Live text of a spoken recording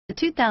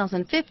The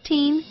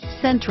 2015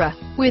 Sentra.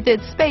 With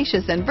its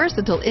spacious and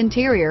versatile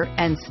interior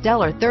and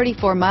stellar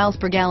 34 miles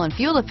per gallon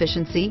fuel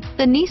efficiency,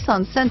 the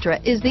Nissan Sentra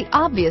is the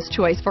obvious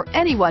choice for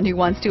anyone who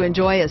wants to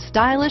enjoy a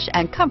stylish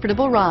and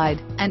comfortable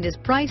ride and is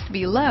priced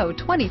below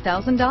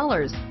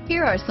 $20,000.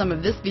 Here are some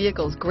of this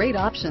vehicle's great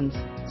options: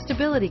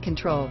 stability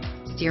control,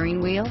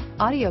 steering wheel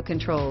audio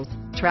controls,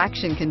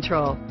 traction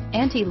control,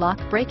 anti-lock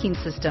braking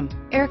system,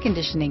 air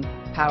conditioning,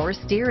 power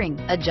steering,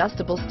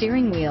 adjustable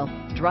steering wheel,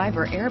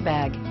 driver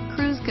airbag,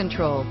 cruise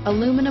control,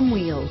 aluminum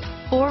wheels,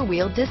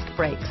 four-wheel disc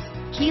brakes,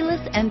 keyless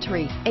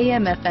entry,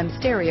 AM/FM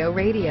stereo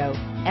radio,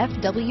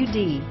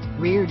 FWD,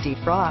 rear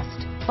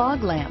defrost,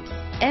 fog lamps,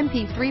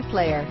 MP3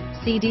 player,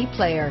 CD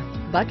player,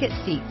 bucket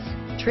seats,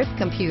 trip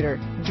computer.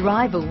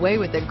 Drive away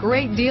with a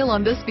great deal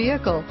on this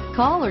vehicle.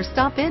 Call or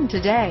stop in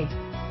today.